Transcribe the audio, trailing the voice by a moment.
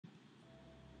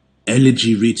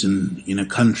Elegy Written in a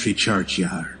Country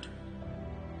Churchyard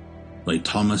by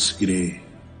Thomas Gray.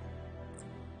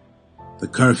 The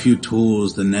curfew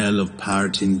tolls the knell of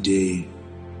parting day.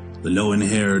 The lowing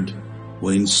herd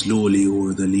winds slowly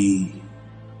o'er the lea.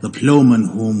 The ploughman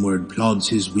homeward plods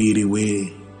his weary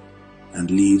way,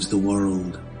 and leaves the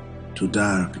world to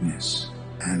darkness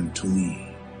and to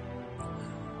me.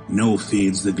 Now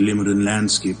fades the glimmering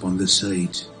landscape on the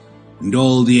sight, and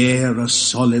all the air a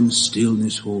solemn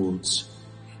stillness holds,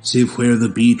 save where the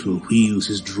beetle wheels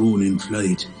his droning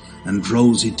flight, and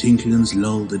drowsy tinklings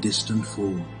lull the distant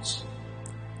folds.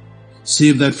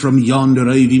 Save that from yonder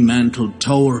ivy-mantled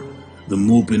tower, the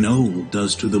moping owl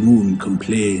does to the moon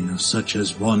complain of such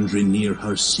as wandering near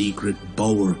her secret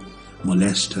bower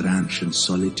molest her ancient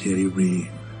solitary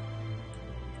reign.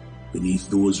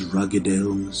 Beneath those rugged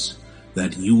elms,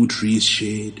 that yew tree's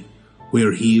shade,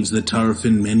 where heaves the turf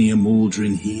in many a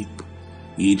mouldering heap,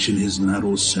 each in his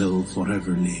narrow cell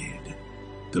forever laid,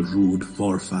 the rude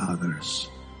forefathers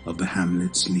of the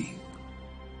hamlet sleep.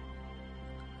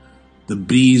 The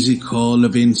breezy call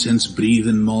of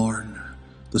incense-breathing morn,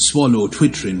 the swallow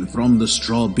twittering from the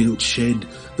straw-built shed,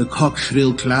 the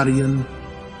cock-shrill clarion,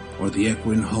 or the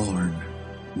echoing horn,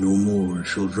 no more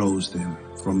shall rouse them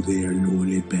from their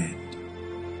lowly bed.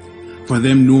 For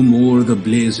them no more the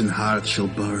blazing hearth shall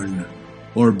burn,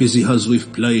 or busy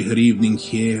huswife ply her evening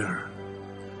care.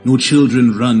 No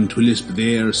children run to lisp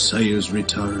their sire's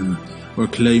return, or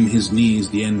climb his knees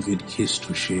the envied kiss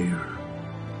to share.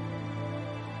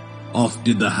 Oft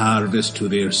did the harvest to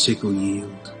their sickle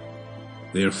yield,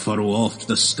 their furrow oft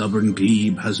the stubborn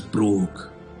glebe has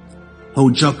broke.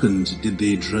 How jocund did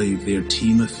they drive their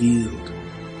team afield,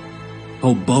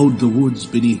 how bowed the woods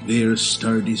beneath their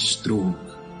sturdy stroke.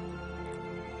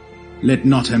 Let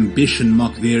not ambition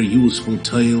mock their useful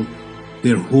toil,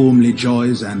 their homely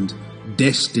joys and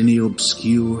destiny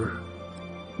obscure,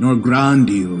 nor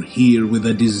grandeur hear with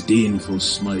a disdainful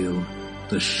smile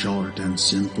the short and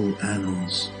simple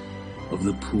annals of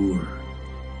the poor.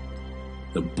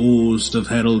 The boast of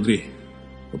heraldry,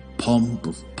 the pomp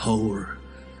of power,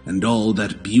 and all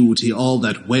that beauty, all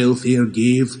that wealth e'er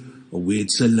gave,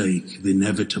 awaits alike the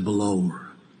inevitable hour.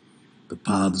 The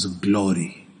paths of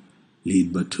glory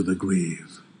lead but to the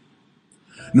grave.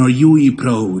 Nor you, ye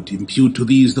proud, impute to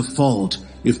these the fault,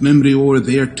 if memory o'er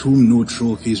their tomb no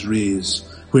trophies raise,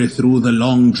 where through the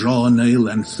long-drawn aisle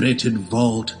and fretted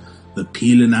vault the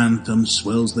pealing anthem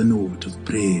swells the note of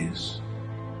praise.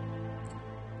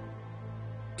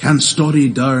 Can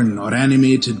storied urn or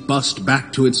animated bust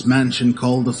back to its mansion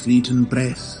call the fleeting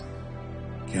breath?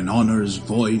 Can honour's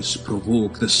voice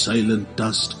provoke the silent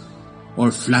dust, or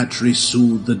flattery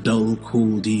soothe the dull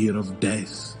cold ear of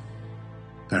death?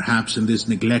 Perhaps in this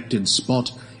neglected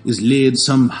spot is laid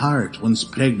some heart once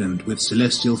pregnant with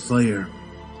celestial fire,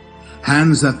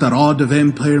 hands that the rod of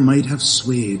empire might have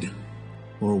swayed,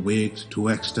 or waked to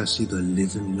ecstasy the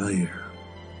living lyre.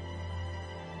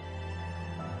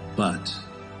 But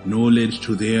knowledge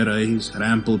to their eyes, her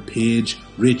ample page,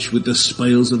 rich with the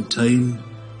spoils of time,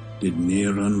 did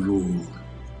ne'er unroll.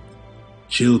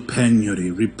 Chill penury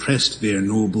repressed their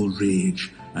noble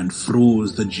rage, and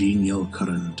froze the genial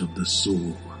current of the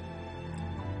soul.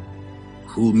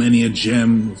 Full many a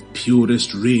gem of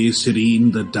purest ray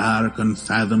serene the dark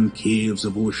unfathomed caves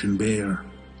of ocean bear.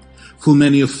 Full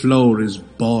many a flower is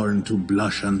born to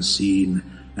blush unseen,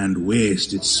 and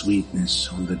waste its sweetness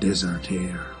on the desert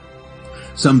air.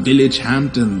 Some village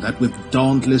Hampton that with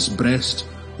dauntless breast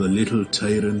the little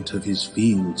tyrant of his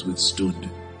fields withstood.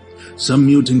 Some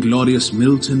mute inglorious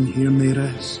Milton here may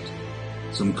rest,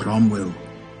 some Cromwell,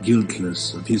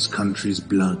 guiltless of his country's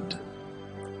blood.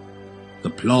 The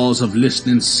applause of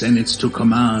listening senates to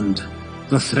command,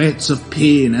 the threats of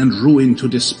pain and ruin to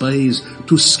despise,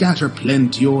 to scatter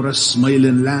plenty o'er a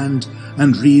smiling land,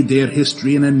 and read their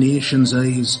history in a nation's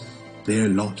eyes, their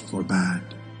lot forbade.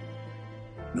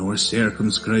 Nor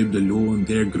circumscribed alone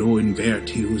their growing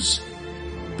virtues,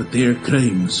 but their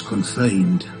crimes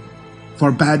confined,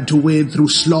 forbade to wade through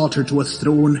slaughter to a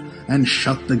throne, and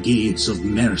shut the gates of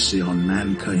mercy on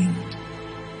mankind.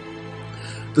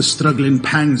 The struggling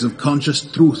pangs of conscious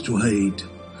truth to hide,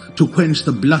 to quench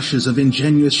the blushes of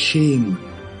ingenuous shame,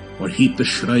 or heap the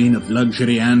shrine of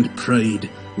luxury and pride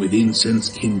with incense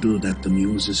kindled at the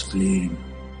muse's flame.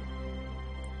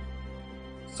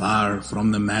 Far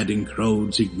from the madding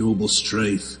crowd's ignoble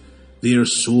strife, their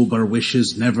sober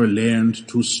wishes never learned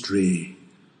to stray.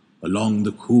 Along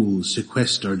the cool,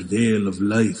 sequestered vale of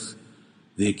life,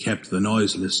 they kept the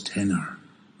noiseless tenor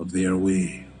of their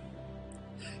way.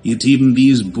 Yet even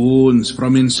these bones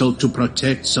from insult to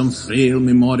protect, some frail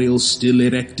memorial still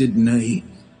erected nigh,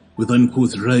 with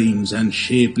uncouth rhymes and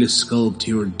shapeless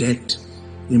sculpture decked,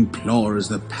 implores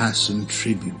the passing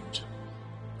tribute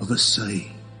of a sigh.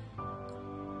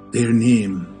 Their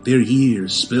name, their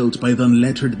years, spelt by the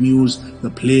unlettered muse, the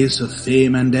place of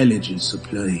fame and elegy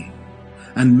supply.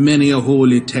 And many a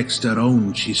holy text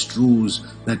around she strews,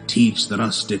 that teach the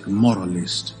rustic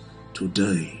moralist to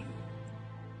die.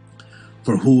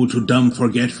 For who to dumb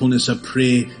forgetfulness a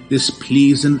prey, this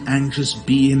pleasing anxious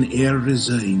being ere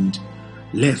resigned,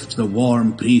 left the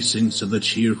warm precincts of the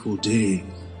cheerful day,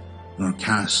 nor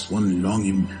cast one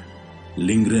longing,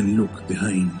 lingering look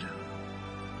behind.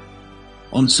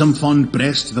 On some fond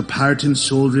breast the parting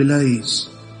soul relies,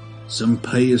 some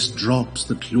pious drops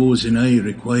the closing eye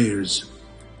requires.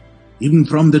 Even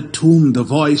from the tomb the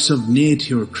voice of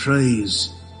nature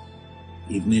cries,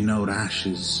 even in our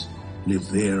ashes live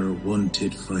their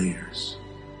wonted fires.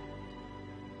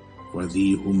 For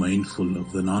thee who mindful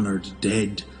of the honoured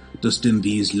dead, dost in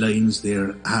these lines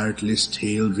their artless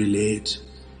tale relate,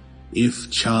 if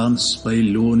chance by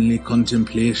lonely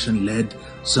contemplation led,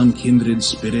 some kindred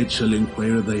spirit shall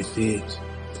inquire thy fate.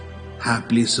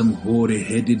 Haply some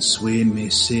hoary-headed swain may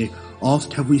say,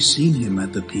 oft have we seen him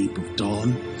at the peep of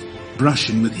dawn,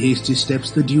 brushing with hasty steps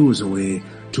the dews away,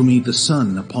 to meet the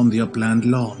sun upon the upland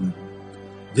lawn.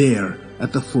 There,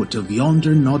 at the foot of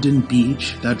yonder nodding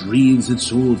beech, that wreathes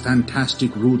its old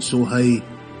fantastic roots so high,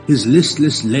 his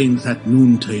listless length at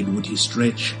noontide would he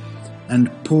stretch,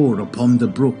 and pour upon the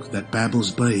brook that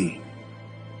babbles by.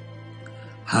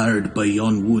 Hard by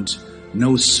yon wood,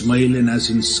 now smiling as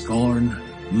in scorn,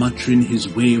 muttering his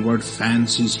wayward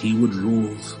fancies he would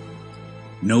rove,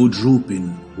 now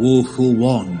drooping, woeful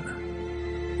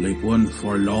wan, like one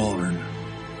forlorn,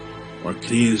 or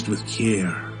crazed with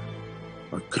care,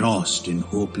 or crossed in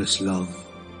hopeless love.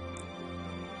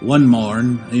 One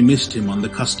morn I missed him on the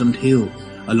customed hill,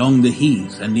 along the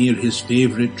heath and near his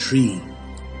favourite tree.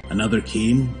 Another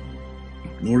came,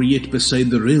 nor yet beside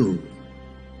the rill,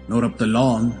 nor up the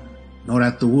lawn, nor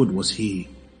at the wood was he.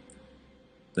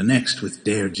 The next with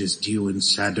dirges due in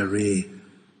sad array,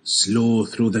 slow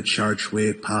through the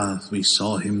churchway path we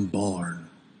saw him borne.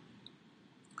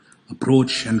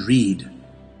 Approach and read,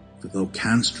 if thou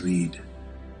canst read,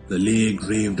 the lay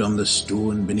graved on the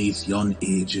stone beneath yon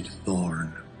aged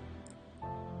thorn.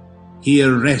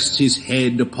 Here rests his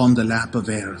head upon the lap of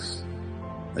earth,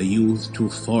 a youth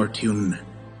to fortune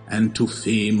and to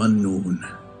fame unknown.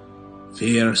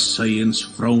 Fair science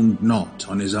frowned not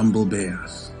on his humble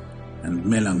birth, and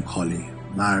melancholy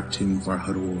marked him for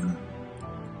her own.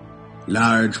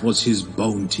 Large was his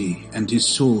bounty and his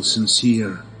soul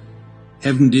sincere,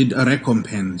 heaven did a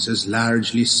recompense as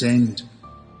largely send.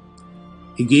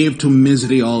 He gave to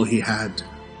misery all he had,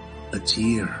 a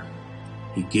tear.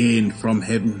 He gained from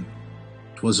heaven,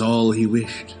 'twas all he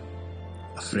wished,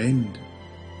 a friend.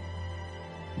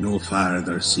 No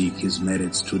farther seek his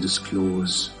merits to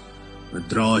disclose, but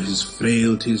draw his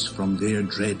frailties from their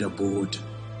dread abode.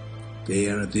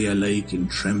 There they alike in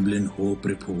trembling hope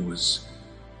repose,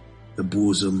 the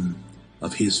bosom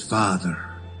of his Father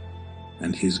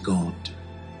and his God.